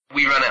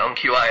we ran it on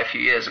QI a few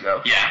years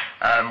ago.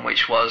 Yeah.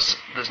 Which was,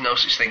 there's no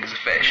such thing as a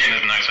fish.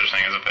 There's no such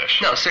thing as a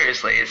fish. No,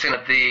 seriously, it's in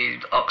the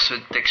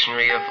Oxford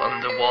Dictionary of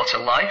Underwater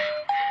Life.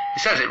 It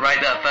says it right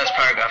there, first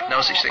paragraph,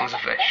 no such thing as a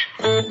fish.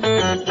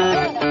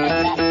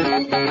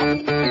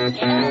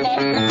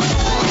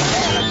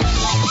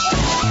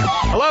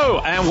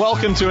 Hello, and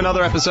welcome to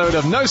another episode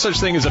of No Such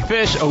Thing as a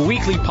Fish, a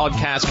weekly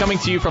podcast coming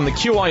to you from the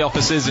QI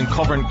offices in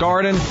Covent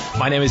Garden.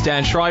 My name is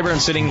Dan Schreiber. I'm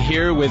sitting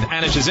here with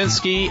Anna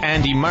Jasinski,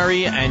 Andy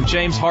Murray, and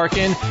James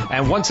Harkin.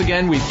 And once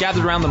again, we've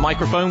gathered around the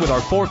microphone with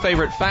our 4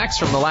 favorite facts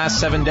from the last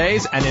 7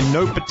 days, and in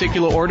no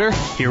particular order,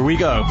 here we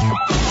go.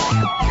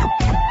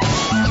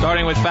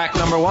 Starting with fact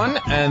number 1,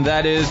 and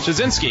that is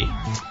Jasinski.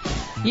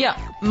 Yeah,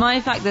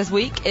 my fact this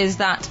week is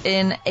that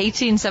in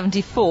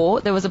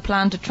 1874 there was a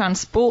plan to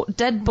transport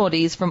dead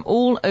bodies from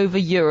all over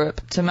Europe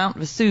to Mount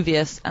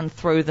Vesuvius and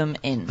throw them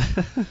in.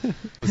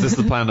 Is this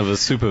the plan of a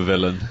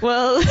supervillain?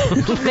 Well,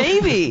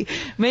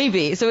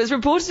 maybe. So it's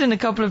reported in a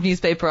couple of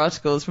newspaper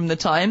articles from the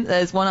time.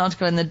 There's one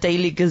article in the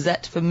Daily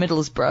Gazette for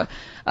Middlesbrough,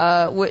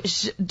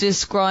 which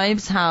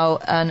describes how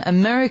an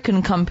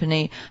American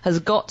company has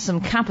got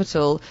some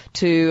capital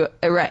to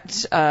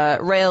erect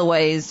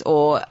railways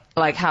or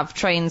have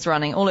trains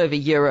running all over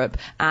Europe,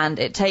 and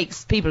it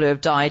takes people who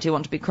have died who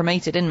want to be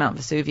cremated in Mount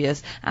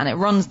Vesuvius, and it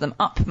runs them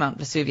up Mount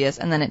Vesuvius,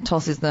 and then it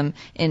tosses them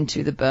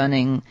into the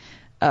burning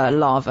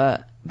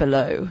lava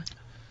below.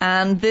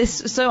 And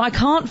so I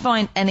can't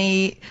find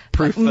any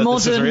proof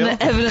modern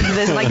evidence of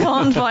this. I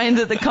can't find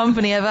that the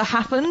company ever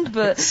happened,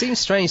 but... It seems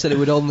strange that it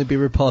would only be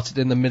reported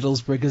in the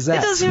Middlesbrough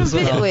Gazette. It does seem a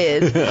bit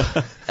weird.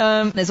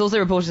 It's also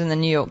reported in the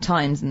New York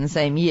Times in the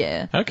same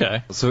year.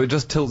 Okay. So it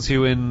just tilts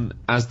you in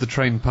as the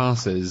train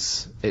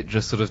passes. It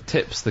just sort of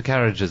tips the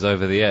carriages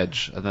over the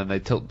edge, and then they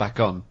tilt back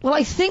on. Well,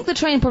 I think the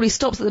train probably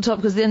stops at the top,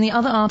 because in the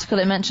other article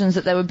it mentions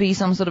that there would be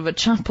some sort of a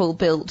chapel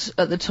built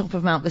at the top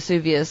of Mount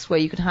Vesuvius where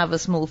you could have a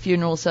small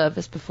funeral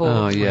service before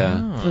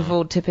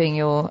tipping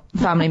your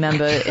family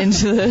member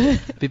into the...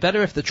 It'd be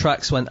better if the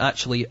tracks went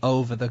actually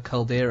over the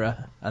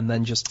caldera and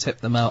then just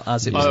tipped them out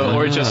as it was going.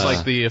 Or just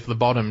if the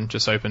bottom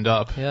just opened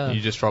up, you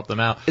just drop them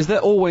out. Is there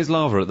always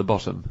lava at the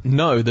bottom?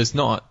 No, there's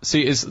not.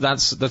 See,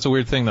 that's a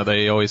weird thing that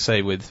they always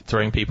say with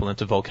throwing people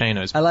into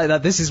volcanoes. I like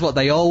that. This is what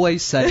they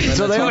always say.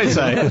 That's what they always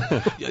say.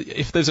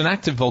 If there's an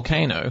active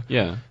volcano,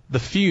 the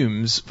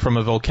fumes from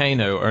a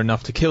volcano are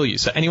enough to kill you.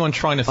 So anyone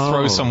trying to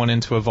throw someone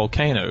into a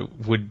volcano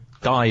would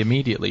die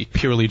immediately,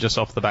 purely just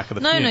off the back of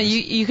the fumes. No,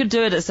 you could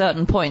do it at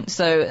certain points.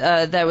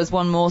 So there was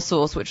one more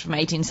source, which from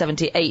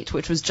 1878,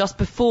 which was just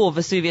before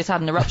Vesuvius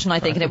had an eruption, I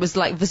think, and it was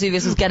like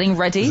Vesuvius was getting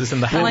ready. Is this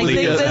in the and I think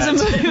there's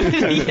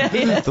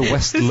a moment, The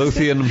West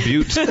Lothian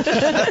Butte.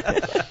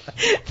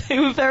 They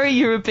were very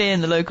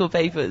European, the local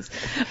papers.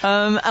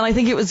 And I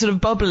think it was sort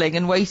of bubbling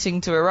and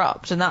waiting to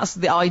erupt, and that's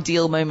the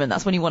ideal moment.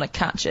 That's when you want to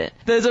catch it.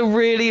 There's a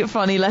really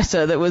funny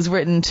letter that was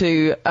written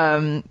to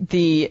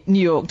the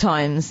New York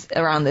Times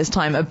around this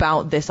time about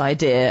this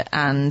idea,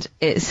 and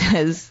it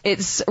says,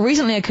 it's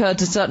recently occurred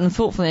to certain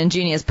thoughtful and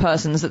ingenious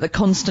persons that the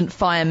constant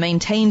fire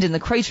maintained in the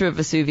crater of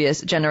Vesuvius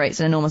generates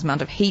an enormous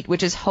amount of heat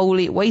which is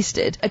wholly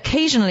wasted.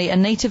 Occasionally a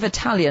native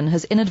Italian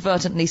has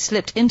inadvertently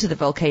slipped into the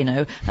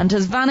volcano and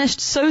has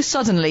vanished so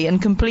suddenly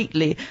and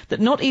completely that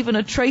not even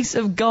a trace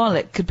of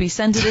garlic could be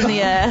scented in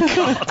the air,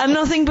 and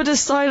nothing but a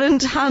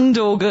silent hand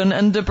organ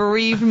and a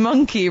bereaved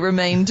monkey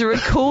remained to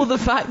recall the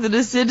fact that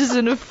a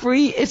citizen of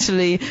free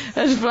Italy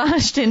had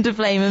flashed into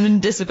flame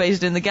and dissipated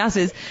in the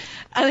gases.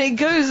 And it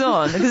goes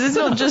on, because it's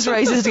not just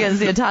racist against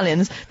the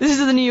Italians. This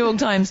is the New York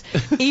Times.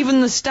 Even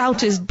the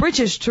stoutest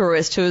British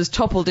tourist who has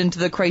toppled into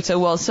the crater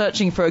while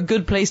searching for a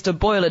good place to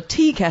boil a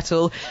tea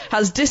kettle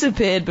has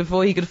disappeared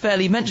before he could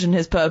fairly mention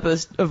his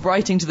purpose of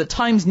writing to the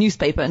Times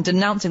newspaper and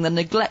denouncing the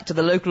neglect of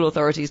the local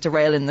authorities to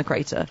rail in the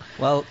crater.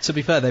 Well, to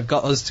be fair, they've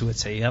got us to a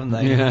tea, haven't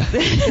they? Yeah.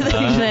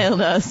 They've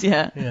nailed us,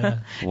 yeah.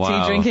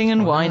 Wow. Tea drinking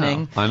and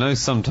whining. I know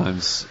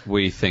sometimes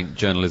we think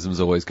journalism's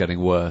always getting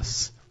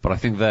worse, but I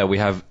think there we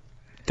have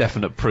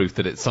definite proof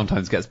that it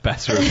sometimes gets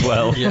better as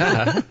well.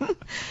 Yeah.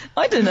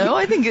 I don't know.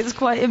 I think it's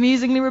quite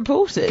amusingly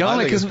reported.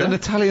 Garlic is an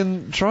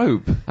Italian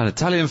trope. An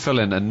Italian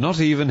fill-in, and not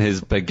even his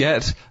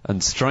baguette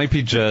and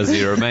stripy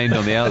jersey remained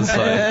on the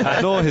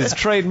outside, nor his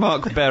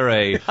trademark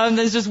beret.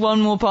 There's just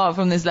one more part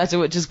from this letter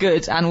which is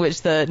good, and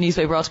which the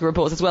newspaper article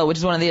reports as well, which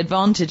is one of the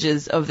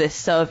advantages of this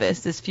service,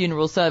 this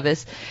funeral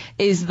service,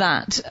 is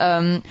that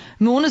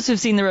mourners who've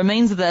seen the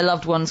remains of their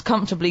loved ones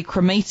comfortably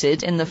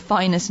cremated in the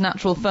finest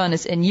natural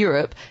furnace in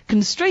Europe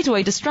can straight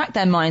away distract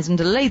their minds and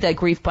delay their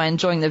grief by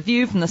enjoying the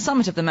view from the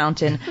summit of the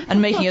mountain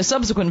and making a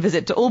subsequent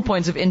visit to all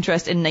points of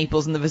interest in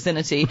Naples and the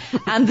vicinity.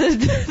 And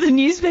the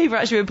newspaper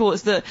actually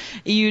reports that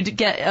you'd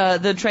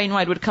get the train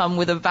ride would come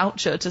with a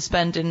voucher to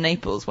spend in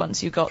Naples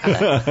once you got there.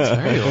 That's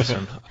very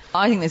awesome.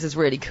 I think this is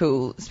really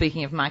cool,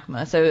 speaking of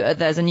magma. So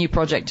there's a new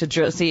project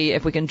to see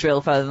if we can drill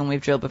further than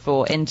we've drilled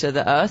before into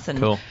the earth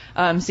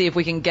and see if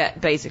we can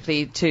get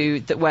basically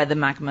to where the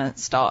magma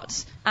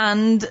starts.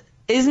 And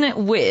Isn't it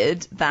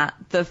weird that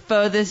the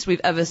furthest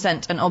we've ever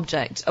sent an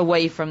object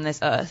away from this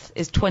Earth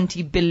is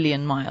 20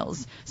 billion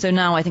miles? So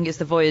now I think it's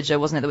the Voyager,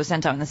 wasn't it, that was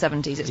sent out in the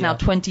 70s. It's now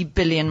 20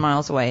 billion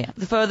miles away.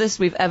 The furthest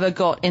we've ever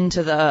got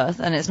into the Earth,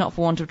 and it's not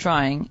for want of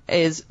trying,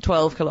 is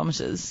 12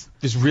 kilometers.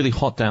 It's really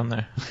hot down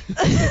there.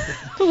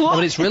 Oh,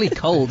 but it's really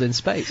cold in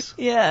space.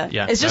 Yeah.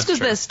 It's just because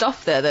true. there's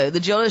stuff there, though. The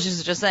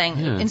geologists are just saying,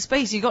 in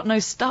space you got no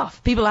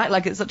stuff. People act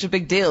like it's such a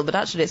big deal, but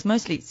actually it's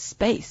mostly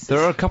space.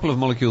 There are a couple of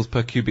molecules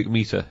per cubic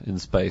meter in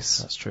space.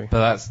 That's true. But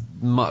that's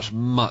much,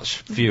 much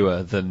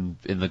fewer than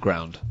in the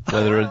ground,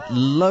 where there are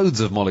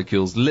loads of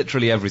molecules,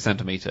 literally every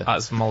centimetre.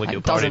 That's a molecule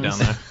Like party down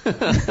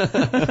dozens.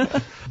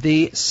 there.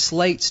 The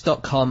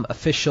Slate.com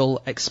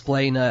official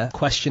explainer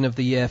question of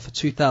the year for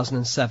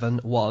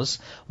 2007 was,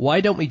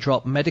 why don't we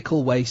drop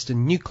medical waste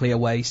and nuclear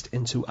waste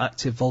into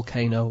active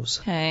volcanoes?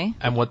 Okay.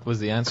 And what was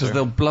the answer? Because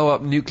they'll blow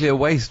up nuclear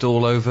waste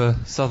all over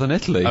southern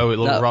Italy. Oh,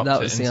 it'll erupt That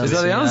was the into... answer.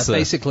 Is that the answer?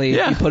 Basically,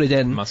 Yeah. if you put it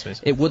in, Must be.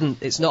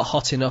 it's not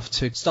hot enough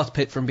to stop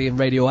it from being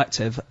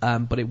radioactive,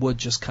 but it would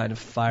just kind of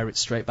fire it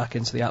straight back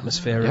into the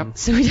atmosphere. Yep. And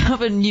So we'd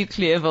have a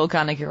nuclear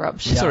volcanic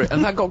eruption. Sorry,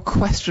 and that got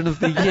question of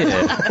the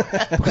year.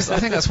 Because I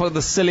think that's one of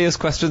the silliest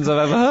questions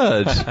I've ever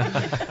heard.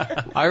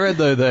 I read,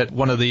 though, that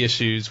one of the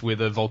issues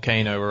with a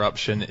volcano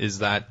eruption is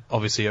that,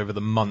 obviously, over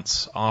the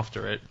months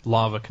after it,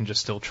 lava can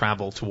just still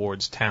travel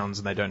towards towns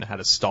and they don't know how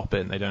to stop it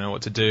and they don't know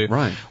what to do.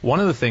 Right. One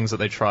of the things that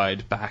they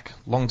tried back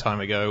a long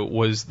time ago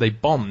was they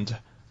bombed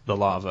the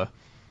lava.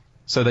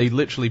 So they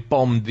literally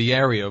bombed the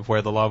area of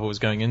where the lava was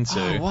going into.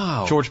 Oh,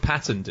 wow. George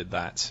Patton did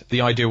that.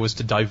 The idea was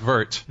to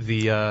divert the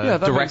Yeah,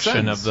 that makes direction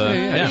sense. of the...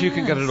 Yeah. If you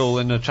can get it all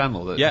in a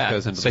channel that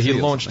goes into so the he sea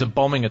or launched a something.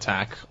 bombing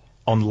attack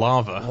on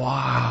lava.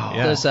 Wow.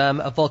 Yeah. There's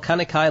a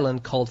volcanic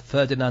island called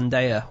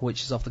Ferdinandea,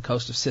 which is off the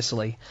coast of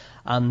Sicily,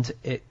 and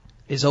it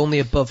is only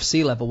above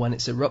sea level when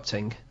it's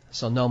erupting.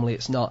 So normally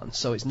it's not, and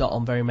so it's not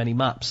on very many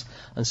maps.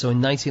 And so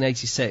in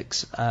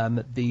 1986,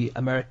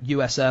 the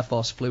US Air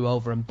Force flew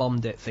over and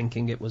bombed it,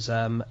 thinking it was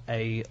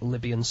a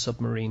Libyan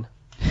submarine.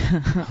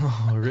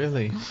 Oh,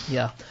 really?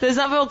 Yeah. There's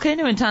that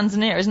volcano in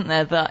Tanzania, isn't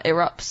there, that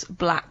erupts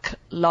black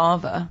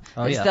lava.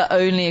 Oh, It's yeah. the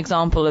only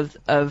example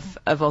of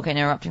a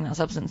volcano erupting that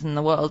substance in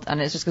the world,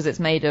 and it's just because it's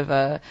made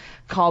of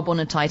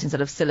carbonatite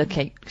instead of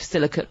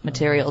silicate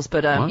materials.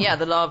 But yeah,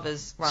 the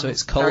lava's runs So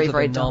it's colder very,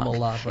 very than dark. normal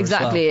lava as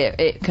Exactly,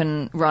 it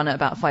can run at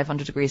about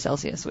 500 degrees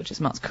Celsius, which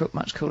is much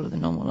cooler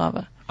than normal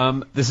lava.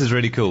 This is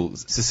really cool.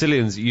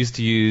 Sicilians used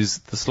to use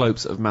the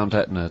slopes of Mount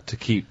Etna to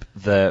keep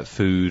their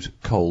food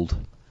cold.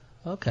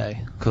 Okay.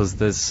 Because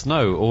there's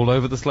snow all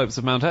over the slopes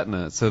of Mount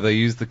Etna, so they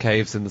use the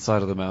caves in the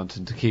side of the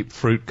mountain to keep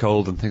fruit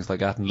cold and things like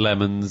that, and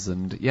lemons,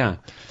 and yeah.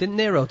 Didn't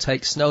Nero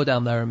take snow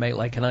down there and make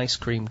like an ice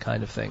cream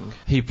kind of thing?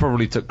 He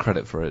probably took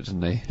credit for it,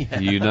 didn't he? Yeah.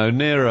 You know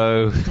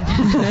Nero.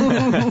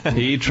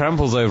 He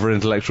tramples over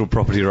intellectual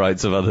property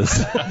rights of others.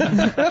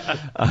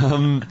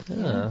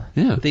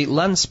 Yeah. The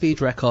land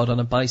speed record on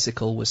a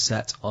bicycle was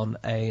set on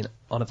a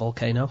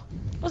volcano.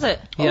 Was it?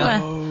 Yeah.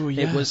 Oh,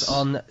 It was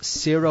on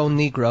Cerro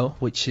Negro,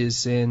 which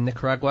is in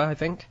Nicaragua, I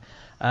think.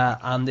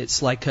 And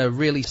it's like a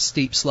really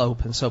steep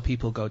slope, and so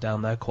people go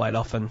down there quite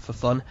often for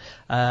fun.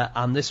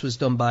 And this was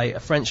done by a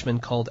Frenchman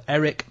called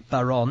Eric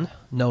Baron,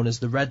 known as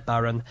the Red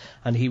Baron,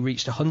 and he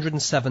reached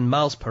 107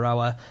 miles per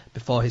hour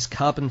before his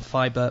carbon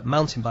fibre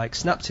mountain bike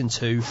snapped in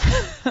two,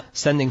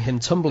 sending him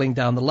tumbling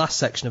down the last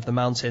section of the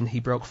mountain.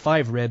 He broke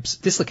 5 ribs,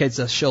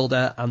 dislocated a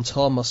shoulder, and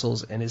tore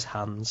muscles in his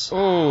hands.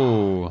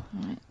 Oh.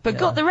 But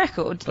got the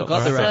record.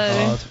 Got the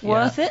record, So,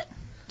 worth it?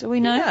 Do we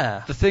know?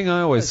 Yeah. The thing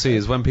I always see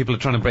is when people are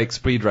trying to break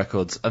speed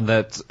records, and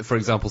that, for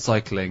example,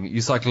 cycling,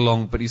 you cycle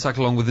along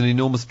with an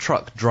enormous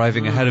truck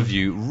driving ahead of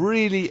you,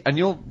 and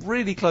you're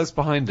really close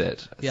behind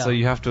it. Yeah. So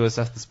you have to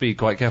assess the speed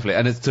quite carefully,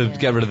 and it's to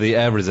get rid of the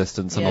air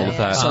resistance and Yeah, all of yeah.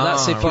 that. So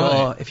that's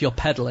right. if you're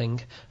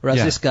pedaling, whereas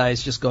Yeah. this guy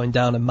is just going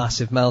down a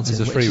massive mountain. He's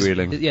just which is-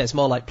 freewheeling. Yeah, it's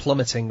more like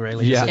plummeting,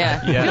 really. Yeah.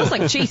 isn't it? Yeah. Feels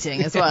like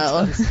cheating as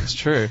well. It's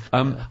true.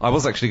 I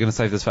was actually going to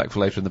save this fact for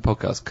later in the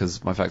podcast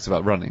because my fact's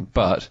about running,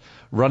 but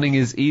running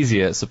is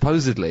easier,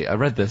 supposedly. I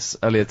read this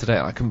earlier today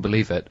and I couldn't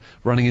believe it.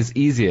 Running is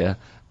easier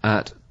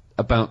at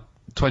about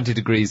 20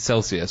 degrees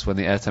Celsius when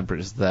the air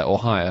temperature is there or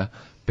higher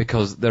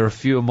because there are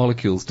fewer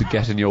molecules to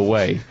get in your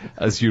way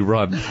as you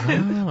run.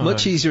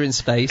 Much easier in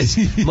space,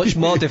 much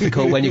more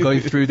difficult when you're going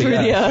through the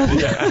air.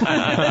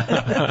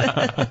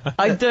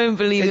 I don't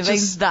believe it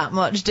makes that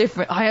much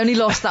difference. I only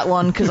lost that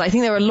one because I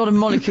think there were a lot of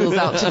molecules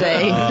out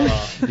today.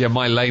 Yeah,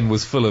 my lane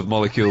was full of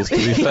molecules, to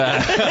be fair.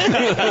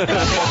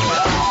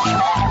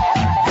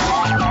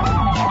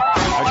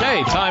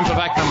 Okay, time for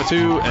fact number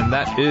 2, and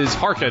that is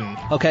Harkin.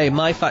 Okay,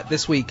 my fact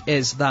this week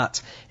is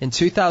that in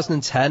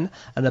 2010,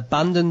 an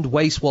abandoned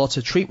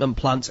wastewater treatment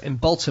plant in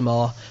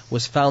Baltimore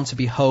was found to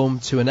be home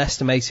to an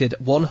estimated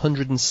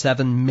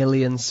 107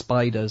 million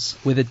spiders,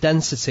 with a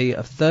density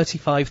of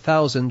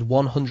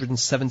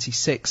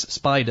 35,176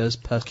 spiders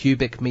per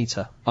cubic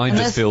meter. I And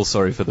just feel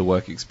sorry for the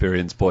work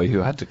experience boy who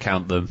had to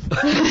count them.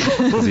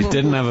 Because he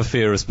didn't have a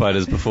fear of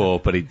spiders before,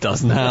 but he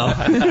does now.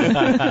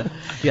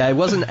 Yeah, it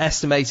was an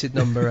estimated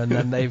number, and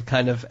then they've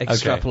kind of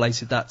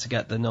extrapolated that to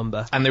get the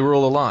number. And they were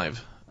all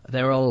alive.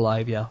 They're all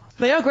alive, yeah.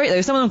 They are great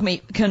though. Some of them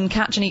can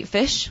catch and eat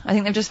fish. I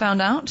think they've just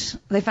found out.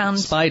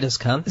 Spiders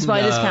can.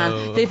 Spiders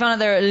can. They found out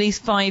there are at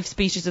least 5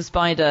 species of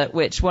spider,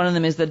 which one of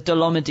them is the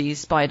Dolomides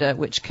spider,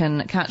 which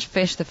can catch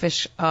fish. The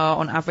fish are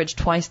on average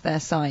twice their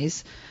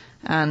size.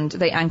 And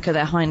they anchor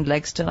their hind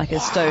legs to like a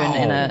stone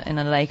in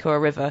a lake or a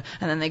river,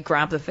 and then they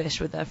grab the fish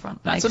with their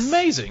front legs. That's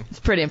amazing. It's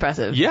pretty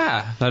impressive.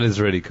 Yeah. That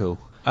is really cool.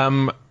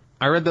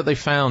 I read that they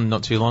found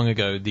not too long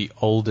ago the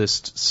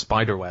oldest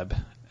spider web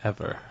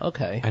ever.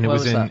 Okay. And it Where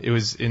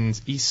was in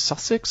East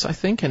Sussex, I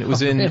think, and it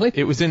was really?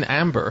 it was in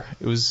amber.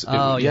 It was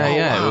Oh, yeah.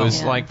 yeah. It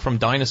was Yeah. like from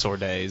dinosaur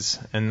days,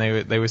 and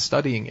they were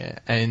studying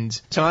it.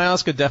 And can I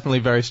ask a definitely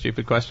very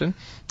stupid question?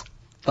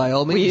 By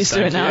all means. We used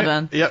to it now,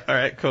 Dan. Yep. All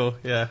right. Cool.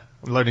 Yeah.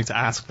 I'm learning to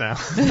ask now.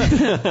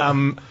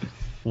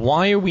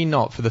 Why are we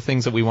not, for the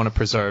things that we want to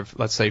preserve,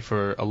 let's say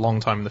for a long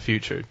time in the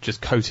future,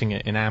 just coating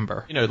it in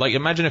amber? You know, like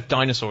imagine if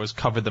dinosaurs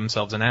covered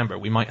themselves in amber.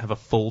 We might have a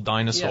full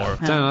dinosaur.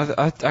 Yeah. Dan,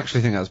 I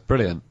actually think that's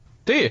brilliant.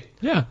 Do you?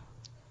 Yeah.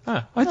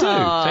 Ah, I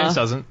do. James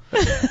doesn't.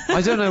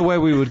 I don't know where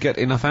we would get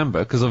enough amber,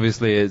 because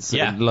obviously it's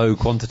Yeah. in low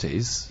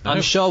quantities.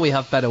 I'm sure we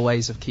have better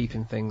ways of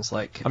keeping things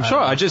like I'm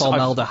sure.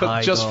 formaldehyde.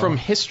 But just or- from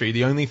history,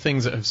 the only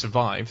things that have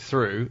survived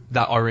through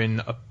that are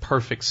in a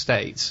perfect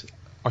state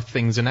are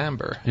things in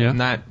amber, Yeah. and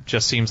that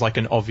just seems like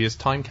an obvious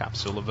time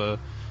capsule of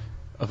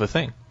a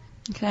thing.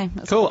 Okay.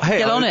 Let's Cool. Hey,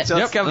 get on it.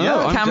 yep, Cameron,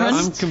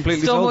 I'm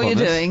completely stop sold what on you're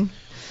this. doing.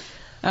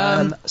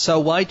 So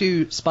why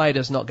do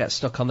spiders not get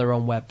stuck on their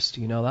own webs? Do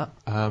you know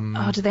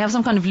that? Do they have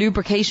some kind of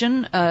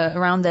lubrication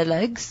around their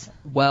legs?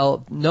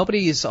 Well,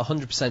 nobody is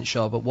 100%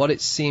 sure, but what it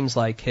seems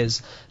like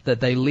is that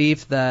they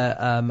leave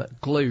their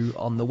glue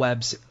on the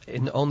webs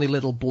in only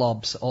little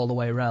blobs all the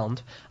way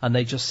around, and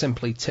they just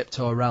simply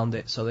tiptoe around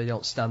it so they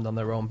don't stand on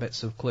their own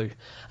bits of glue.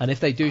 And if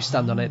they do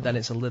stand on it, then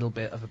it's a little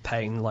bit of a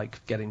pain,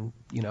 like getting,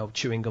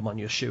 chewing gum on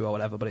your shoe or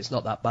whatever, but it's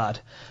not that bad.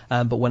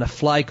 But when a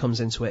fly comes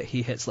into it,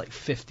 he hits like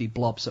 50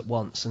 blobs at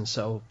once, and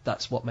so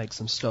that's what makes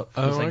them stuck,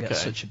 because they get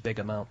such a big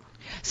amount.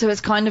 So it's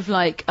kind of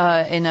like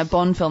in a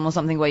Bond film or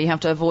something where you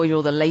have to avoid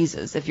all the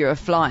lasers if you're a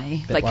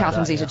fly, like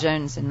Catherine that, yeah.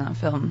 Zeta-Jones in that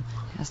film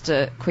has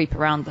to creep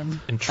around them.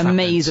 A Entrapment.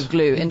 maze of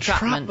glue.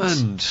 Entrapment.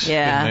 Entrapment.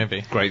 Yeah. Good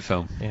movie. Great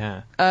film.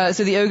 Yeah.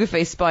 So the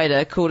ogre-faced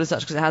spider, called as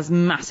such because it has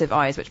massive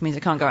eyes, which means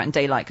it can't go out in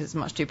daylight because it's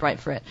much too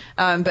bright for it.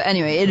 But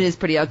anyway, it is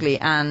pretty ugly,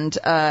 and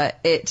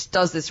it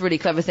does this really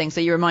clever thing.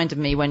 So you reminded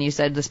me when you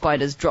said the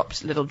spiders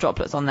dropped little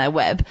droplets on their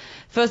web.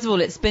 First of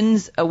all, it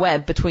spins a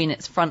web between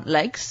its front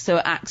legs, so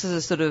it acts as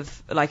a sort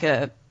of like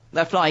a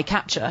fly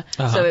catcher.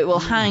 So it will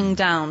hang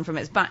down from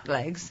its back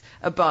legs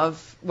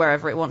above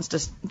wherever it wants to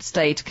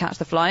stay to catch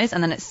the flies,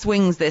 and then it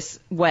swings this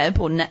web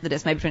or net that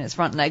it's made between its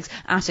front legs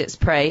at its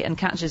prey and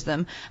catches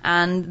them.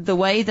 And the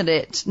way that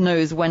it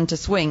knows when to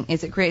swing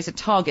is it creates a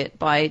target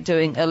by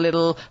doing a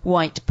little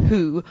white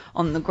poo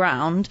on the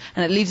ground,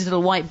 and it leaves a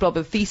little white blob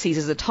of feces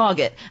as a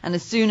target, and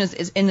as soon as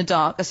it's in the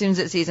dark, as soon as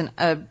it sees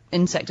an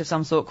insect of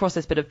some sort cross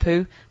this bit of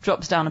poo,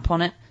 drops down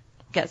upon it,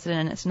 gets it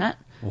in its net,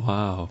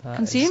 Wow.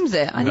 consumes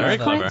it. I think very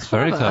it's quite clever.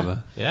 Very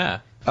clever. Yeah.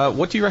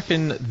 What do you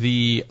reckon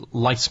the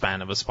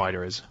lifespan of a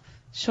spider is?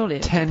 Surely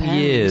it 10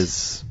 depends.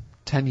 years.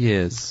 10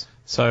 years.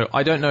 So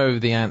I don't know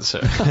the answer.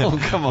 Oh,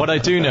 come on. What I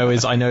do know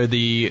is I know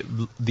the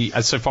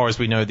as so far as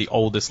we know, the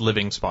oldest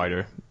living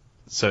spider.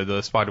 So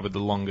the spider with the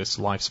longest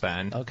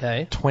lifespan.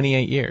 Okay.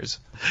 28 years.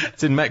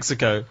 It's in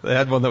Mexico. They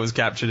had one that was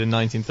captured in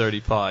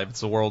 1935.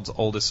 It's the world's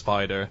oldest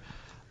spider.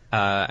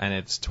 And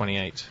it's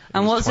 28. It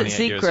And was what's its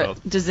 28 years secret? old.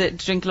 Does it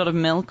drink a lot of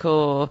milk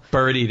or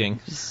Bird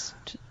eating. just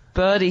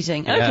bird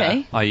eating?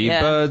 Okay. I eat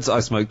Yeah. birds, I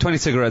smoke 20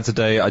 cigarettes a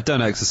day, I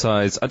don't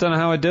exercise, I don't know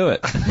how I do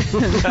it.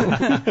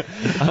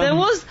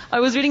 I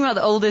was reading about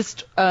the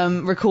oldest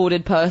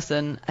recorded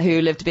person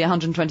who lived to be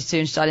 122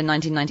 and she died in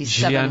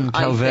 1997. Jeanne I think.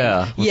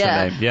 Calvert was her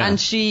yeah. name, yeah. And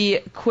she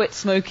quit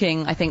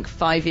smoking, I think,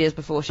 5 years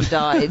before she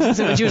died.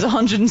 So when she was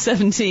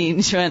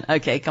 117, she went,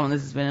 okay, come on,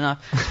 this has been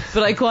enough.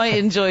 But I quite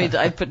enjoyed,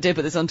 did put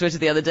this on Twitter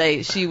the other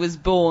day, she was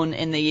born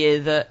in the year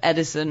that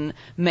Edison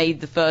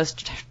made the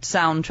first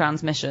sound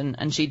transmission,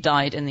 and she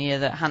died in the year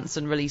that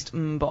Hanson released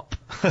Mbop.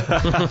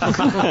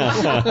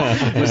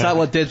 Was that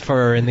what did for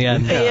her in the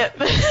end?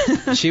 Yep.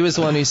 She was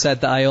the one who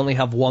said that I only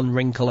have one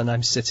wrinkle and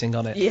I'm sitting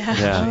on it. Yeah.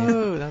 Yeah.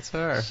 Oh, that's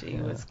her. She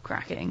was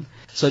cracking.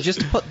 So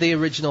just to put the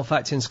original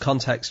fact into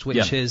context,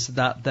 which Yeah. is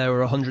that there are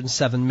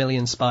 107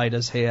 million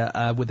spiders here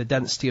with a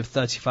density of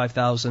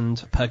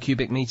 35,000 per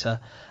cubic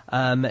meter.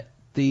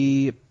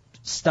 The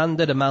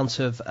standard amount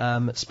of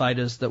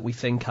spiders that we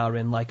think are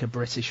in like a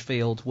British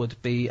field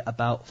would be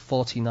about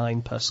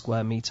 49 per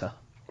square meter.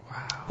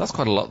 That's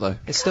quite a lot, though.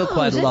 It's still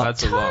quite is a it? lot.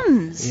 That's a lot.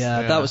 Tons.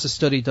 Yeah, that was a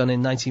study done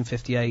in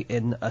 1958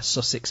 in a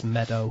Sussex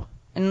meadow.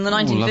 In the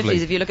 1950s,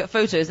 lovely. if you look at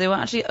photos, they were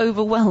actually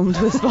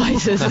overwhelmed with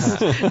spiders.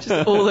 just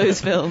all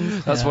those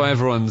films. That's why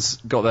everyone's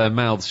got their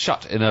mouths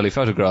shut in early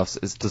photographs,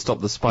 is to stop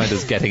the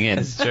spiders getting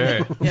in. Sure.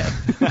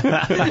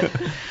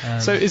 Yeah.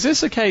 So is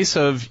this a case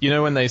of,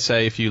 when they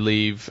say if you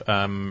leave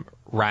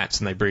rats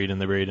and they breed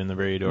and they breed and they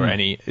breed, or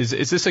any?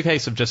 Is this a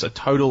case of just a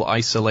total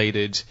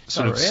isolated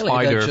sort of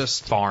spider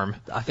farm?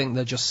 I think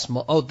they're just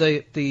small. Oh,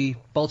 the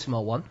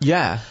Baltimore one.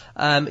 Yeah.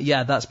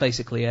 Yeah, that's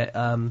basically it.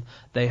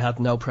 They had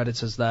no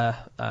predators there.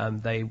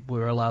 They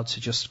were allowed to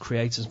just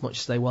create as much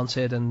as they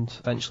wanted, and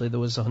eventually there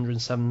was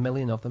 107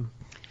 million of them.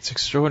 It's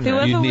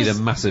extraordinary. You'd need a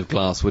massive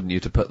glass, wouldn't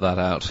you, to put that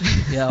out?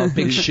 Yeah, a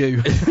big shoe.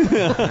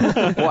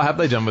 What have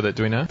they done with it?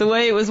 Do we know? The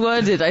way it was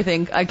worded, I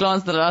think, I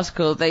glanced at the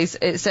article,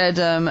 it said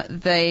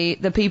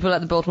the people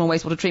at the Baltimore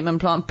wastewater treatment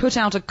plant put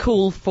out a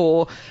call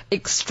for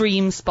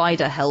extreme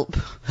spider help,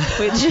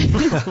 which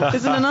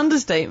isn't an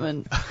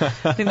understatement.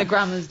 I think the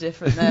grammar's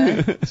different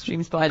there.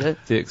 Extreme spider,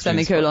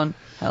 semicolon,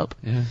 help.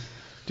 Yeah.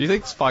 Do you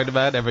think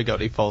Spider-Man ever got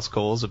any false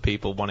calls of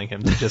people wanting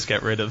him to just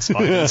get rid of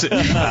spiders in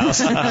his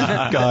house?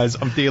 Guys,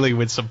 I'm dealing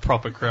with some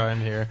proper crime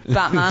here.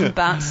 Batman,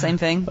 Bats, same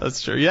thing.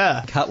 That's true,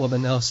 yeah.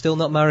 Catwoman, no, still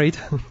not married.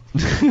 Okay,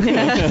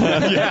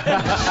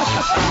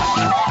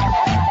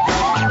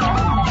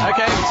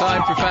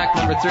 time for fact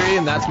number 3,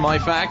 and that's my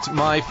fact.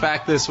 My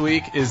fact this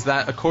week is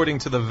that, according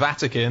to the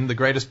Vatican, the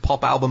greatest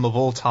pop album of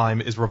all time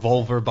is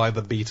Revolver by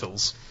the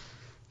Beatles.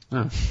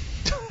 Oh.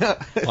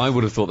 I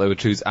would have thought they would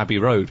choose Abbey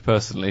Road,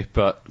 personally,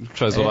 but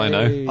shows what I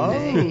know. Oh,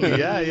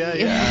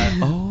 yeah.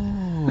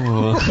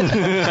 Oh.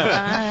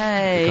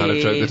 The kind of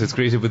joke that is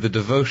greeted with a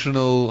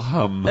devotional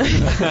hum.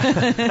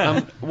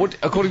 What,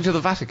 according to the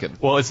Vatican?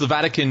 Well, it's the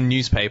Vatican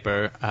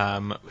newspaper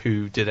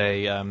who did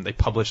they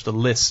published a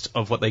list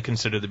of what they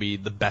consider to be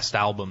the best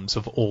albums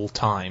of all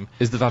time.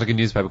 Is the Vatican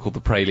newspaper called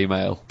the Praily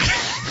Mail?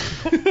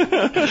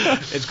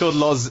 It's called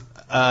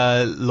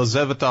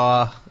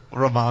L'Osservatore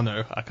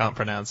Romano. I can't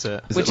pronounce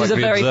it. Which is a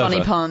very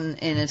funny pun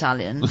in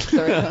Italian.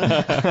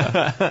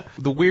 The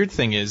weird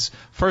thing is,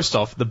 first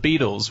off, the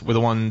Beatles were the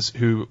ones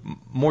who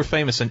more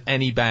famous than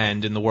any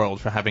band in the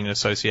world for having an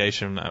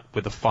association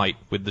with a fight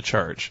with the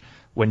church,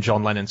 when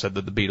John Lennon said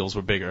that the Beatles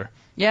were bigger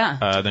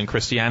than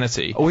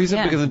Christianity. Oh, he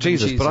said bigger than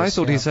Jesus, but I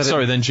thought he said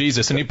than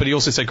Jesus, but he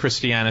also said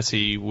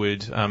Christianity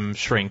would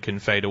shrink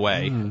and fade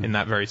away in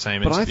that very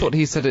same interview. But I thought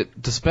he said it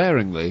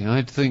despairingly.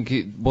 I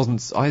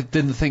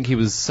didn't think he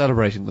was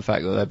celebrating the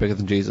fact that they're bigger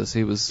than Jesus.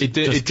 He was. It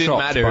didn't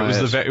matter.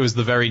 It was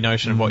the very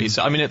notion of what he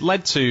said. I mean, it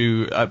led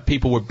to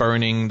people were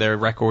burning their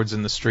records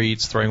in the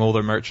streets, throwing all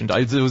their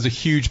merchandise. There was a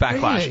huge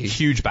backlash. Really?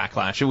 Huge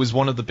backlash. It was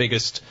one of the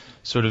biggest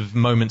sort of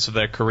moments of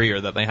their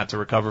career that they had to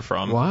recover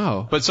from.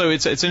 Wow. But so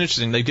it's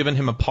interesting. They've given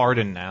him a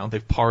pardon now.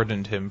 They've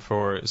pardoned him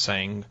for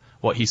saying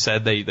what he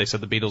said. They said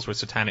the Beatles were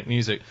satanic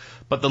music.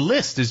 But the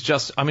list is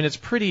just, I mean,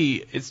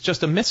 it's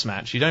just a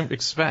mismatch. You don't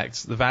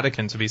expect the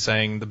Vatican to be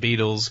saying the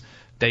Beatles,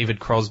 David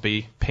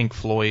Crosby, Pink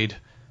Floyd,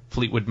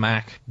 Fleetwood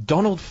Mac,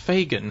 Donald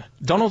Fagen.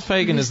 Donald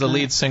Fagen is the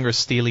lead singer of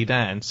Steely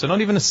Dan. So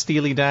not even a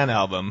Steely Dan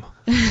album.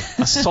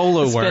 A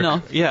solo work.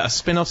 Spin-off. Yeah, a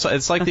spin-off.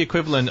 It's like the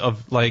equivalent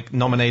of like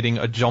nominating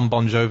a John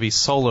Bon Jovi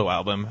solo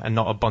album and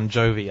not a Bon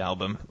Jovi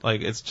album.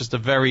 Like, it's just a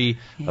very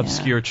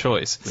obscure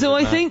choice. So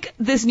I think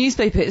this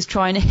newspaper is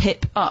trying to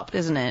hip up,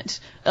 isn't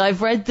it?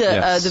 I've read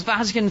that the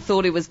Vatican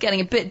thought it was getting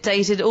a bit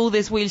dated. All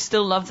this, we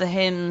still love the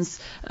hymns.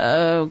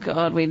 Oh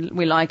God,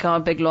 we like our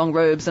big long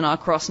robes and our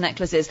cross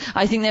necklaces.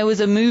 I think there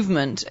was a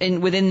movement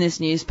within this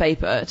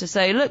newspaper to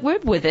say, look, we're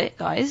with it,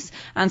 guys.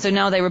 And so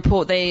now they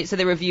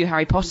review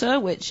Harry Potter,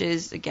 which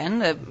is,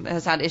 again,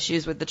 has had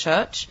issues with the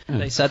church.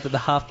 They said that the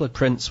Half-Blood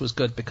Prince was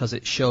good because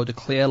it showed a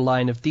clear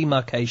line of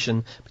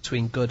demarcation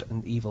between good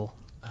and evil.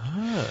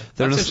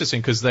 That's interesting,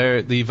 because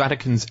the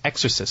Vatican's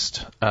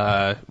exorcist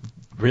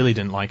really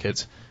didn't like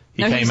it.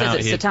 He says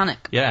it's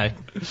satanic. Yeah.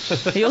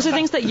 He also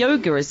thinks that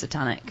yoga is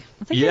satanic.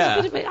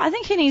 I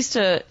think he needs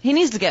to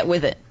get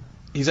with it.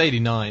 He's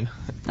 89.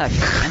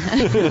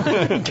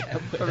 Okay.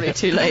 Probably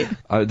too late.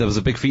 There was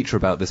a big feature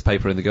about this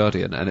paper in The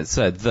Guardian, and it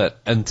said that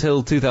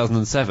until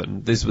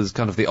 2007, this was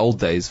kind of the old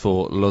days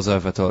for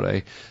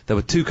L'Osservatore, there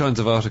were two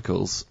kinds of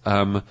articles.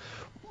 The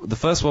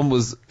first one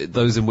was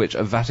those in which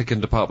a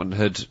Vatican department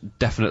had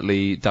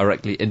definitely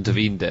directly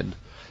intervened in,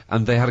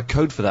 and they had a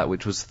code for that,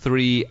 which was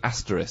 3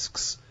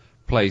 asterisks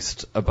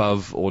placed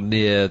above or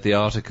near the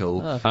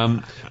article.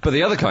 But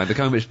the other kind, the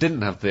kind which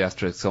didn't have the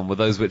asterisks on, were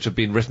those which had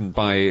been written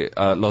by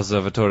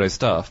L'Osservatore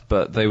staff,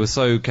 but they were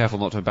so careful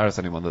not to embarrass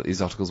anyone that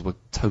these articles were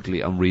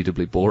totally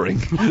unreadably boring.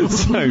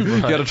 So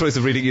you had a choice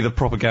of reading either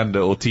propaganda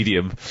or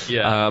tedium.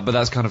 But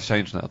that's kind of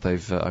changed now.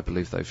 I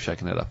believe they've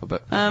shaken it up a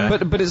bit.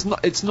 But it's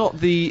not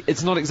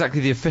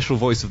exactly the official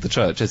voice of the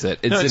church, is it?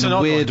 It's in a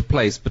weird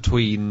place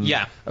between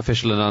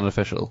official and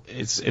unofficial.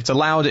 It's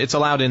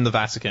allowed in the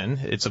Vatican.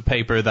 It's a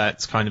paper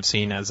that's kind of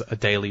seen as a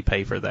daily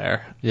paper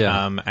there.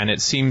 And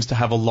it seems to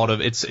have a lot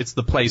of it's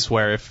the place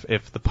where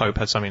if the Pope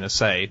has something to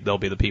say, there'll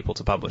be the people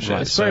to publish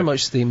it. It's very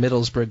much the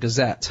Middlesbrough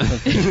Gazette.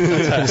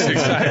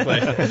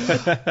 Exactly.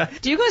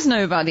 Do you guys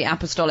know about the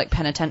apostolic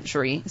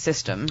penitentiary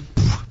system?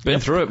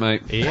 Been through it,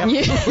 mate. Yeah.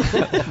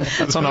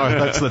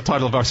 That's the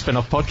title of our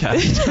spin-off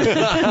podcast.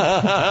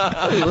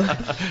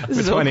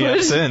 This We're 20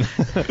 eps in.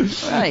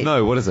 Right.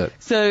 No, what is it?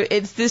 So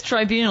it's this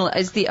tribunal.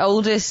 It's the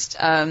oldest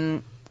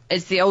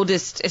It's the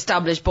oldest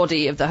established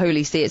body of the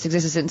Holy See. It's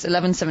existed since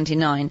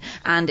 1179,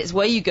 and it's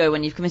where you go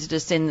when you've committed a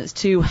sin that's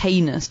too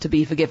heinous to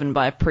be forgiven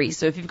by a priest.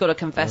 So if you've got to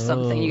confess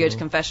something, you go to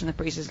confession, the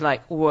priest is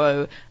like,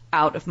 whoa,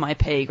 out of my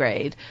pay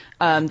grade.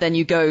 Then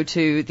you go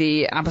to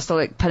the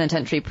Apostolic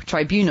Penitentiary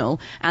Tribunal,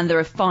 and there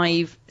are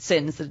 5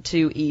 sins that are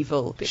too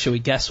evil. Should we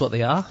guess what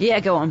they are? Yeah,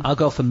 go on. I'll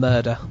go for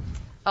murder.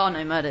 Oh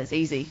no, murder is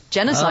easy.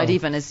 Genocide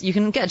even is. You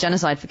can get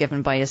genocide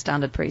forgiven by your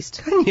standard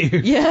priest. Can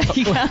you? Yeah,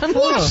 you can.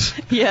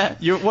 What? Yeah.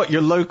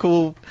 Your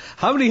local...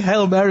 How many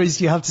Hail Marys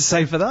do you have to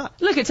say for that?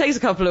 Look, it takes a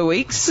couple of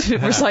weeks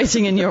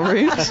reciting in your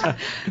route.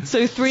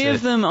 So 3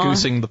 of them are...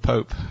 Goosing the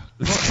Pope.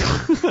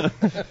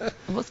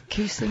 What's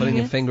goosing Putting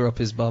again? a finger up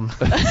his bum.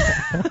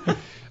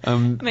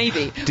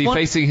 Maybe.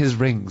 Defacing his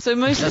rings. So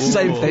most of the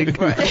Same thing.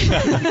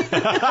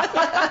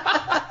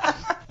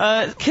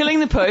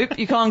 killing the Pope,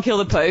 you can't kill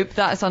the Pope,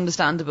 that's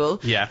understandable.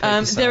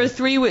 Yeah. There are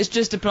 3 which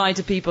just apply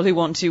to people who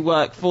want to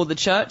work for the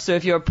church. So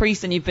if you're a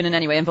priest and you've been in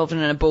any way involved in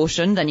an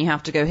abortion, then you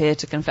have to go here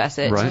to confess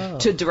it Right.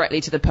 directly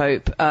to the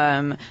Pope.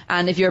 And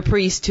if you're a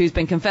priest who's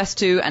been confessed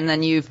to and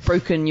then you've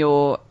broken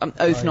your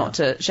oath not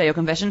to share your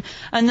confession.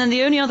 And then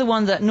the only other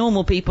one that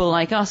normal people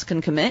like us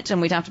can commit,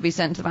 and we'd have to be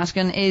sent to the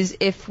Vatican, is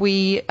if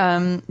we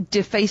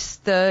deface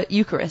the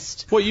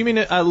Eucharist. What, you mean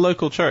at a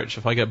local church,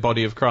 if I get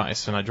Body of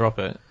Christ and I drop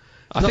it?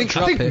 I think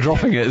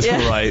dropping it is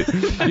Yeah. all right.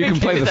 You can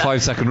play the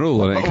 5-second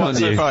rule on it, can't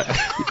you?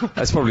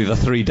 That's probably the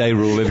 3-day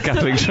rule in the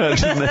Catholic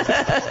Church, isn't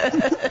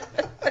it?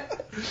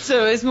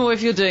 So it's more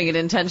if you're doing it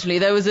intentionally.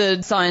 There was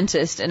a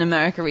scientist in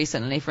America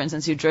recently, for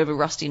instance, who drove a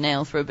rusty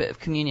nail through a bit of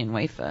communion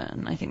wafer,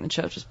 and I think the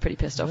church was pretty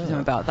pissed off with him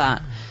about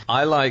that.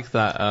 I like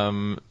that.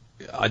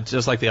 I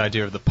just like the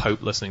idea of the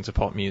Pope listening to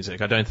pop music.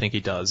 I don't think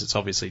he does. It's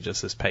obviously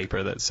just this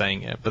paper that's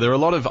saying it. But there are a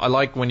lot of... I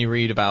like when you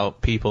read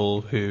about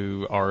people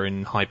who are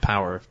in high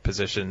power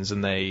positions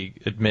and they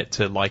admit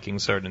to liking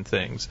certain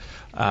things.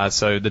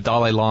 So the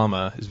Dalai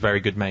Lama is very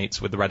good mates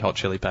with the Red Hot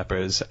Chili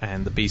Peppers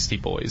and the Beastie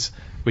Boys,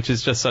 which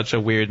is just such a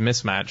weird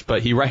mismatch.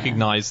 But he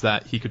recognized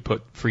that he could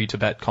put free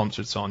Tibet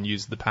concerts on,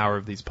 use the power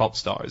of these pop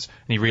stars,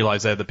 and he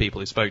realized they're the people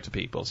who spoke to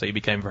people. So he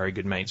became very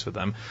good mates with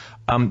them.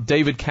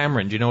 David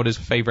Cameron, do you know what his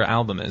favorite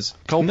album is?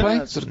 Coldplay?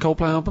 No. Is it a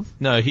Coldplay album?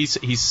 No, he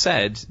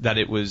said that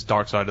it was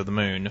Dark Side of the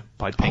Moon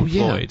by Pink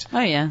Floyd. Oh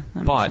yeah.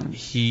 That But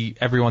makes sense.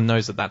 everyone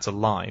knows that that's a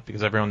lie,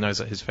 because everyone knows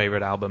that his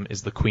favorite album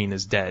is The Queen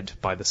is Dead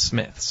by the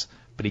Smiths.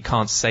 But he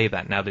can't say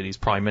that now that he's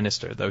Prime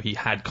Minister, though he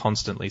had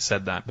constantly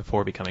said that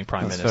before becoming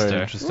Prime That's Minister.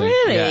 very interesting.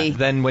 Really? Yeah.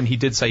 Then when he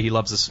did say he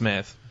loves the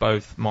Smith,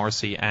 both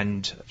Morrissey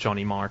and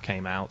Johnny Marr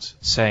came out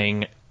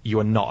saying, you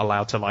are not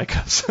allowed to like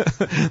us.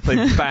 They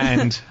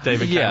banned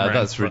David Cameron. Yeah,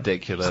 that's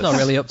ridiculous. It's not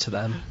really up to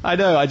them. I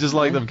know, I just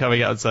like them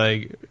coming out and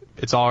saying,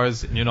 it's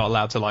ours and you're not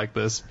allowed to like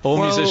this.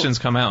 All musicians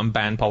come out and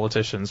ban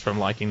politicians from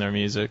liking their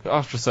music.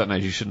 After a certain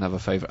age, you shouldn't have a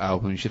favourite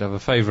album. You should have a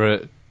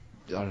favourite,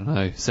 I don't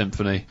know,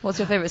 symphony. What's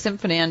your favourite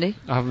symphony, Andy?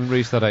 I haven't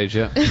reached that age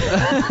yet.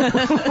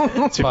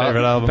 What's your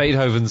favourite album?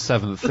 Beethoven's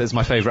Seventh is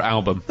my favourite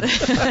album.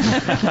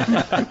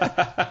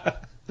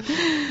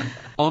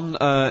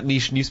 On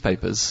niche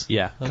newspapers,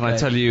 Yeah. can I Okay.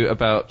 tell you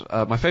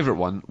about my favourite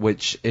one,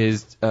 which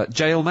is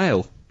Jail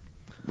Mail,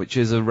 which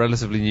is a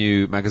relatively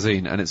new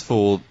magazine, and it's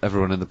for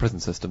everyone in the prison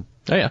system.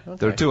 Oh, yeah.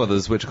 There are 2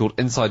 others, which are called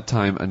Inside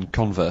Time and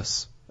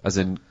Converse, as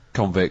in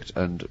convict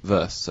and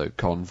verse, so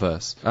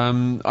converse.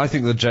 I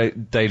think the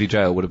Daily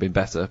Jail would have been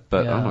better,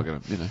 but Yeah. I'm not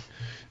going to,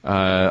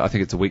 I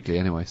think it's a weekly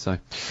anyway, so.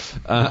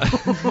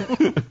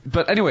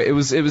 But anyway, it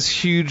was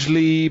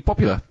hugely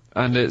popular,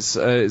 and it's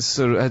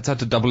had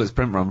to double its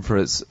print run for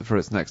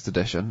its next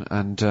edition,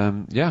 and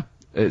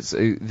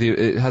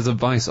it has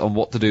advice on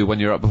what to do when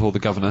you're up before the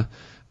governor,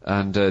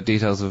 and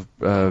details of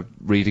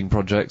reading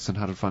projects and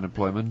how to find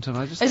employment. And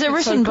I just Is think it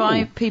it's so written cool.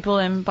 by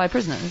people by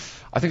prisoners?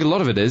 I think a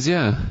lot of it is,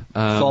 yeah.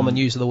 Former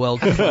News of the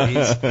World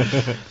employees.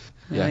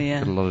 Yeah, Oh, yeah.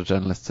 got a lot of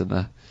journalists in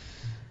there.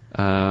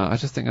 I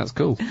just think that's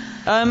cool.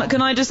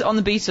 Can I just, on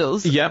the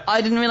Beatles? Yep.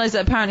 I didn't realise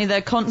that apparently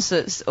their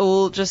concerts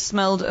all just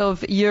smelled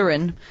of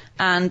urine.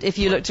 And if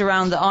you looked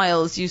around the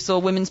aisles, you saw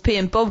women's pee.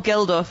 And Bob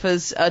Geldof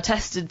has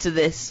attested to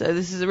this. So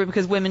this is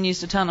because women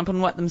used to turn up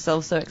and wet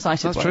themselves so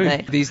excited That's one true.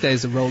 day. These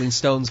days, the Rolling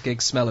Stones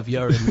gigs smell of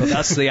urine, but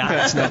that's the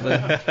act, not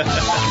the...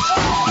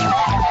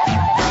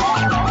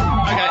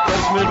 Okay,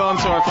 let's move on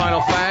to our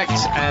final fact,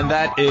 and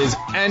that is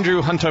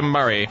Andrew Hunter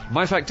Murray.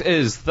 My fact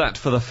is that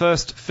for the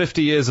first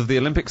 50 years of the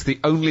Olympics, the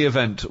only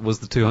event was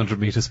the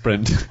 200-metre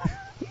sprint.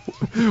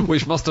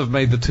 Which must have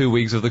made the 2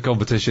 weeks of the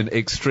competition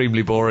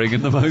extremely boring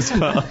in the most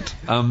part.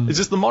 Is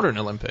this the modern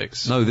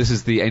Olympics? No, this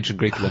is the ancient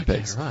Greek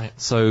Olympics. right.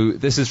 So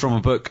this is from a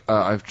book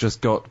I've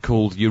just got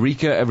called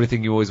Eureka,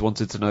 Everything You Always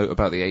Wanted to Know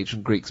About the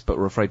Ancient Greeks But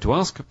Were Afraid to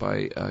Ask,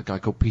 by a guy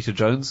called Peter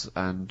Jones,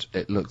 and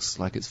it looks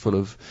like it's full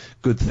of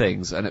good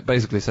things. And it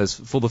basically says,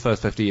 for the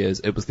first 50 years,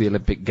 it was the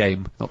Olympic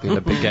game, not the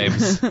Olympic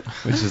Games,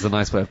 which is a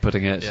nice way of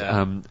putting it.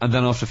 Yeah. And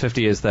then after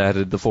 50 years, they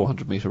added the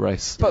 400-metre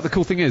race. But the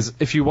cool thing is,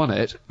 if you won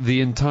it,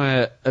 the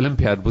entire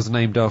Olympiad was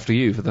named after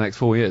you for the next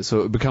 4 years, so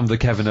it would become the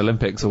Kevin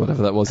Olympics or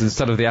whatever that was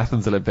instead of the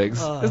Athens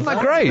Olympics. Isn't that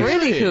great?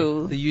 Really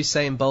cool. The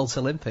Usain Bolt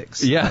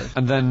Olympics. Yeah,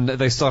 and then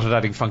they started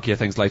adding funkier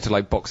things later,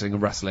 like boxing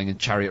and wrestling and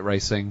chariot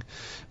racing.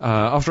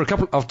 After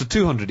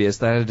 200 years,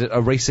 they added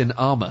a race in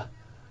armour.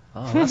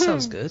 Oh, that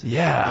sounds good.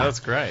 Yeah, That's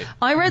great.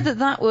 I read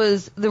that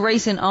was the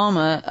race in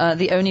armour.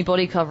 The only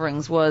body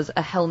coverings was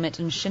a helmet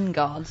and shin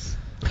guards.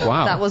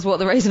 wow. That was what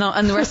the race in armour,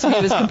 and the rest of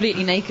it was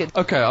completely naked.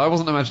 Okay, I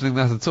wasn't imagining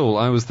that at all.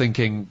 I was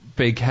thinking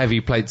big, heavy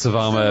plates of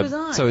armour, was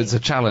I. so it's a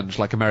challenge,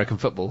 like American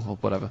football or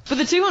whatever. But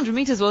the 200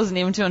 metres wasn't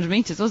even 200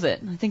 metres, was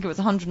it? I think it was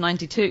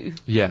 192.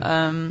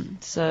 Yeah,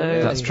 So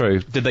that's true.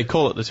 Did they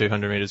call it the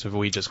 200 metres, or have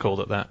we just called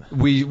it that?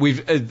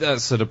 We've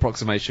that's an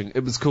approximation.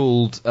 It was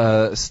called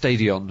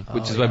Stadion,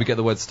 which is where we get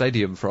the word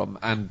stadium from,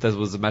 and there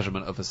was a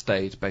measurement of a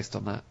stade based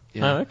on that.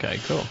 Yeah. Oh, okay,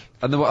 cool.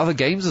 And there were other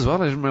games as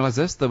well. I didn't realise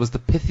this. There was the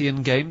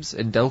Pythian Games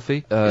in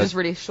Delphi. just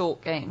really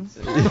short games.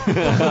 And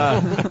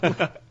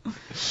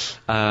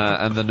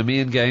the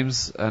Nemean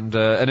Games, and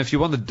if you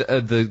won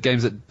the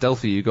games at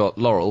Delphi, you got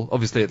laurel.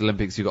 Obviously, at the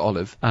Olympics, you got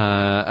olive.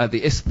 At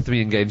the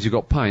Isthmian Games, you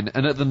got pine,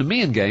 and at the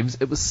Nemean Games,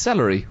 it was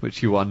celery,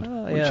 which you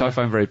won, which I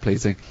find very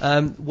pleasing.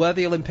 Where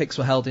the Olympics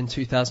were held in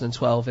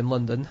 2012 in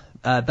London,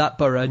 that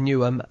borough,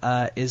 Newham,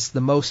 is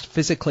the most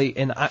physically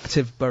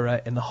inactive borough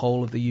in the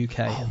whole of the UK.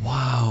 Oh,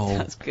 wow,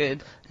 That's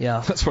good.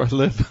 Yeah. That's where I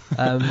live.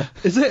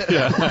 Is it?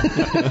 Yeah.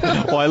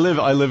 Well, I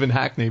live in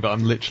Hackney, but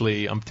I'm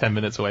 10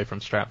 minutes away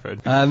from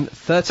Stratford.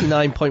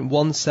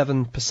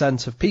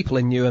 39.17% of people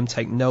in Newham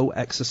take no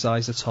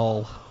exercise at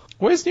all.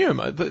 Where's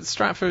Newham?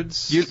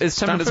 Stratford's. It's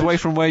 10 minutes away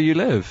from where you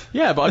live.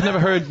 Yeah, but I've never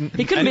heard.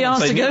 He couldn't be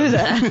asked to go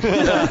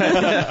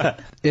there.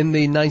 In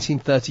the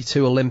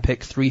 1932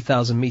 Olympic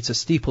 3,000 metre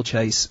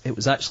steeplechase, it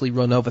was actually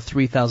run over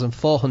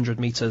 3,400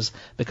 metres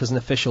because an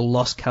official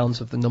lost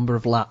count of the number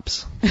of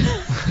laps.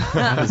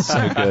 That's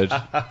so good.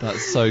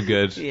 That's so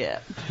good. Yeah.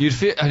 You'd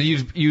feel, and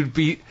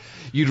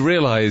you'd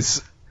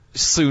realise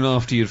soon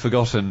after you'd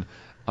forgotten,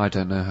 I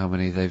don't know how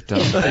many they've done.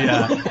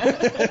 Yeah.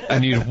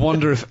 And you'd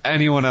wonder if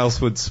anyone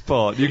else would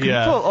spot. You can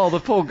the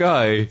poor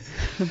guy.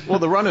 Well,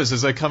 the runners,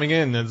 as they're coming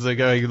in, as they're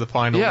going to the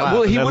final lap,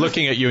 well, and they're would've-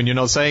 looking at you and you're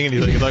not saying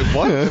anything. You're like,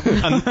 what?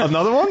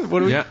 Another one? What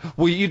do we... Yeah.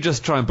 Well, you'd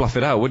just try and bluff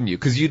it out, wouldn't you?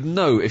 Because you'd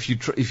know if you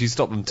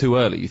stop them too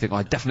early. You think,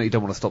 I definitely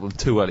don't want to stop them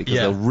too early because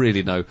they'll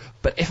really know.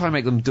 But if I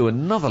make them do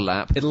another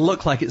lap, It'll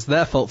look like it's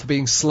their fault for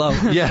being slow.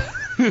 yeah.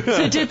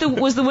 So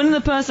was the winner the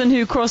person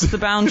who crossed the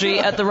boundary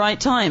at the right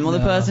time, or the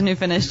person who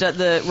finished at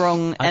the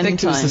wrong end time? I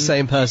think it was the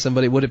same person,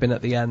 but it would have been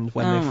at the end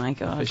when Oh they my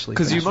God. officially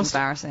Because you finished. must,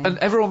 embarrassing. and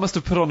everyone must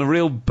have put on a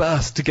real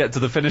burst to get to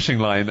the finishing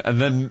line,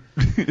 and then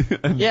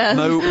Yeah.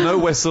 no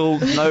whistle,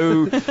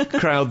 no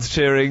crowds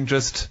cheering,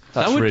 just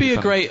That would really be a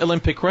fun. great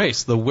Olympic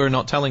race, though we're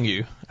not telling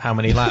you how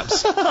many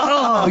laps.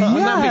 Oh, yeah.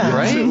 Wouldn't that be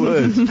great? It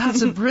would.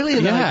 That's a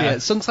brilliant Yeah. idea.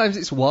 Sometimes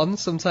it's 1,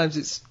 sometimes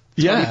it's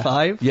Yeah.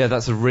 25. Yeah,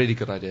 that's a really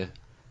good idea.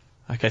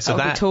 Okay, so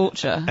That would be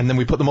torture. and then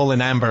we put them all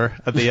in amber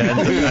at the end.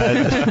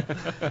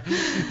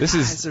 This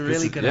is It's a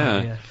really good yeah.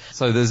 idea.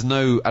 So there's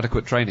no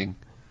adequate training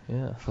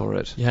Yeah. for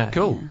it. Yeah.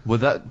 Cool. Well,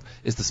 that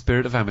is the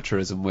spirit of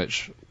amateurism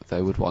which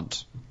they would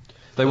want.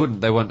 They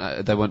wouldn't. They weren't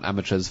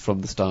amateurs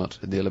from the start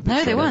in the Olympics.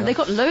 No, they really. weren't. They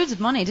got loads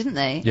of money, didn't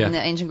they, Yeah. in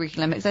the ancient Greek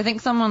Olympics? I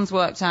think someone's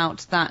worked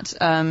out that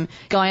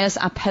Gaius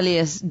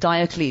Apelles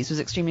Diocles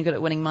was extremely good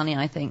at winning money,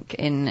 I think,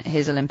 in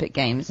his Olympic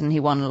Games, and he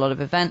won a lot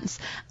of events.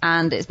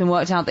 And it's been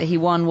worked out that he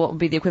won what would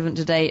be the equivalent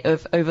today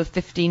of over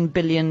 $15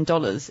 billion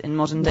in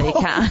modern-day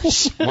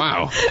cash.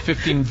 Wow.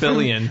 15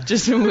 billion.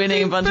 Just from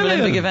winning a bunch of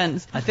Olympic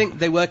events. I think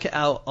they work it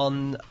out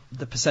on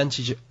the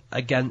percentage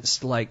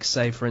against, like,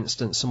 say, for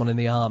instance, someone in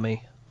the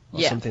army or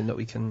Yeah. something that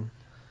we can...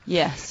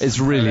 Yes. It's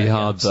really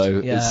hard,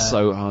 though. Yeah. It's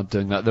so hard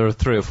doing that. There are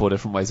 3 or 4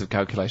 different ways of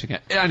calculating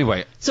it.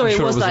 Anyway, Sorry, I'm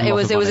sure it was a that. lot It of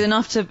was money.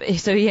 enough to.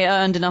 So he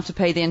earned enough to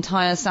pay the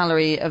entire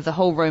salary of the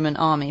whole Roman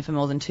army for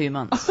more than 2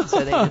 months.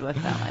 So they could work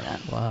it out like that.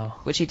 Wow.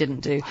 Which he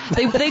didn't do.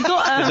 They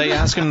got. Did they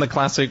ask him the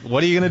classic,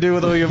 what are you going to do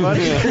with all your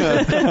money?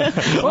 I'm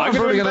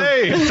probably going to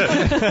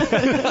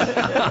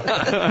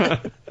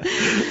pay. Do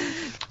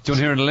you want to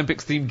hear an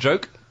Olympics-themed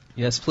joke?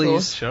 Yes,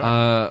 please. Sure.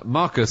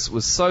 Marcus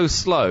was so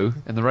slow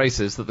in the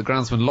races that the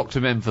groundsman locked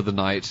him in for the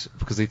night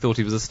because he thought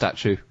he was a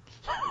statue.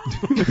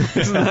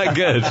 Isn't that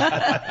good?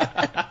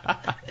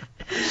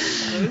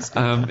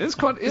 It's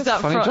quite. It's that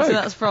a funny from- joke. so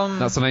that's from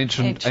That's an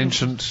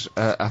ancient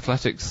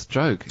athletics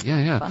joke.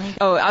 Yeah. Funny.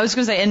 Oh, I was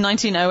going to say in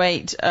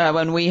 1908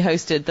 when we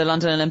hosted the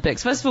London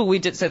Olympics. First of all, we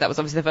did so that was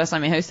obviously the first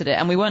time we hosted it,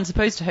 and we weren't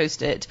supposed to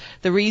host it.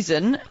 The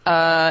reason,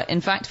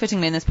 in fact,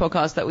 fittingly in this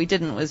podcast that we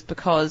didn't was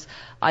because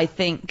I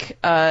think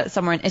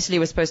somewhere in Italy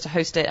was supposed to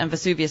host it, and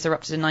Vesuvius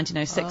erupted in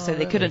 1906, so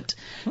they couldn't.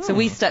 So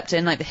we stepped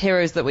in like the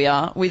heroes that we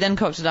are. We then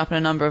cocked it up in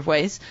a number of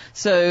ways.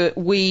 So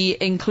we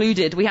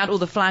had all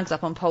the flags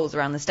up on poles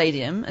around the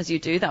stadium, as you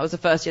do. That was the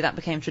first year that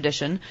became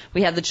tradition.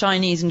 We had the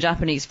Chinese and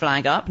Japanese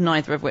flag up,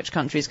 neither of which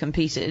countries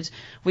competed.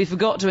 We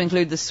forgot to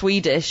include the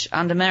Swedish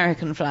and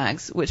American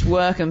flags, which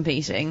were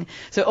competing.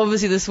 So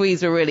obviously the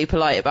Swedes were really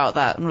polite about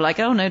that and were like,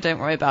 oh no, don't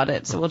worry about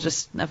it. So we'll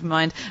just, never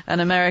mind. And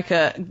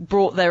America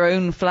brought their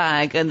own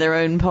flag and their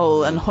own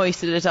pole and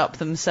hoisted it up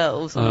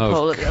themselves on the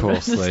pole at the end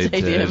of the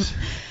stadium. Did.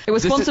 It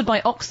was sponsored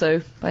by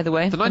OXO, by the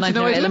way. The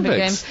 1908 Olympic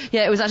Olympics. Games.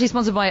 Yeah, it was actually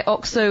sponsored by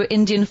OXO,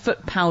 Indian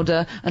foot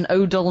powder, and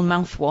Odol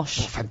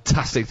mouthwash.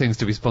 Fantastic things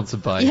to be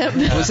sponsored by.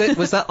 Yep.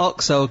 Was that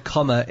OXO,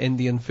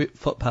 Indian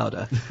foot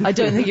powder? I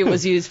don't think it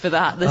was used for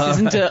that. This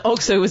isn't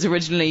OXO was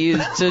originally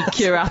used to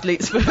cure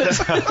athletes' foot.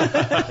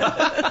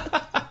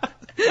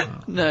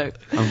 No.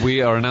 And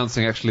we are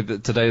announcing actually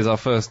that today is our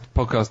first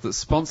podcast that's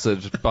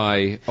sponsored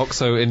by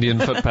OXO Indian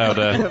foot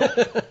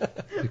powder.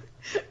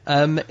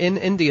 In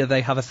India,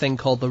 they have a thing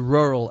called the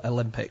Rural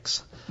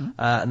Olympics.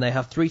 And they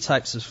have 3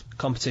 types of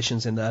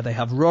competitions in there. They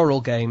have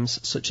rural games,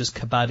 such as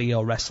kabaddi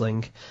or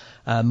wrestling,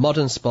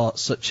 modern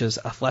sports, such as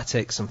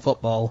athletics and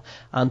football,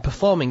 and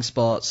performing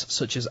sports,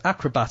 such as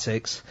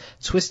acrobatics,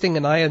 twisting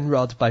an iron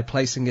rod by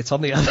placing it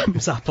on the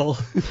Adam's apple,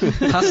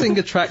 passing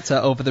a tractor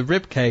over the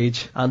rib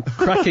cage, and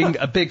cracking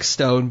a big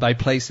stone by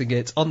placing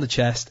it on the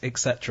chest,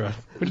 etc.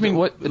 What do you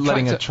mean,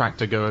 letting a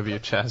tractor go over your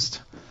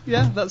chest?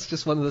 Yeah, that's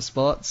just one of the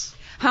sports.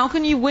 How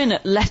can you win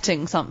at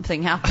letting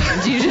something happen?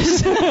 Do you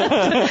just...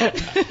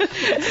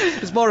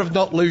 It's more of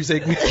not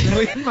losing.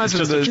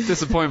 Imagine the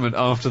disappointment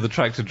after the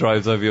tractor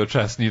drives over your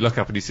chest and you look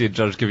up and you see a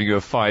judge giving you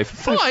a 5.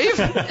 5?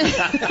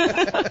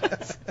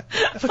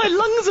 My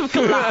lungs have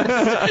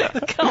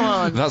collapsed. Come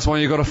on. That's why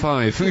you got a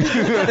 5.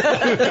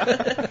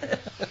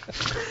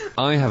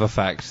 I have a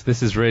fact.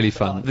 This is really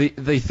fun.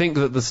 They think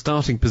that the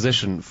starting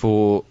position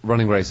for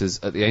running races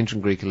at the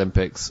ancient Greek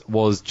Olympics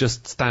was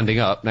just standing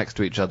up next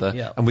to each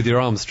other and with your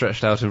arms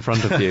stretched out in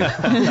front of you,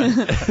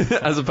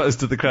 as opposed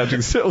to the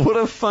crouching still. What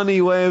a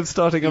funny way of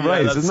starting a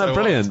race. Isn't that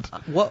brilliant?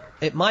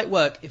 It might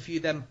work if you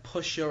then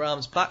push your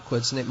arms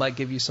backwards and it might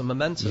give you some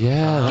momentum.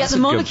 Yeah, get the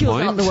molecules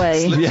out of the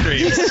way.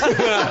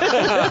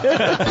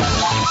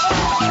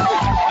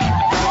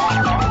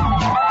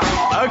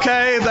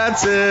 Okay,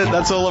 that's it.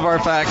 That's all of our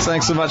facts.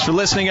 Thanks so much for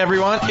listening,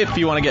 everyone. If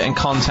you want to get in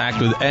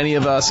contact with any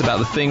of us about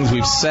the things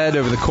we've said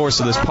over the course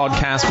of this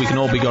podcast, we can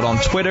all be got on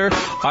Twitter,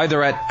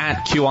 either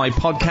at QI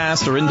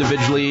Podcast or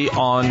individually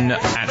on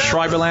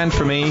 @Schreiberland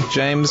for me,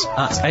 James,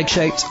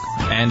 @Egg-Shaped,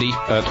 Andy,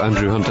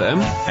 @Andrew Hunter M,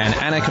 and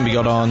Anna can be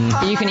got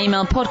on. You can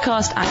email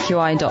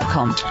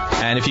podcast@qi.com.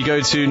 And if you go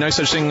to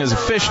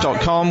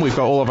nosuchthingasafish.com, we've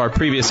got all of our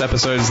previous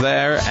episodes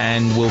there,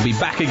 and we'll be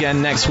back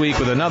again next week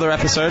with another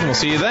episode, and we'll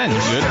see you then.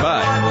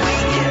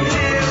 Goodbye.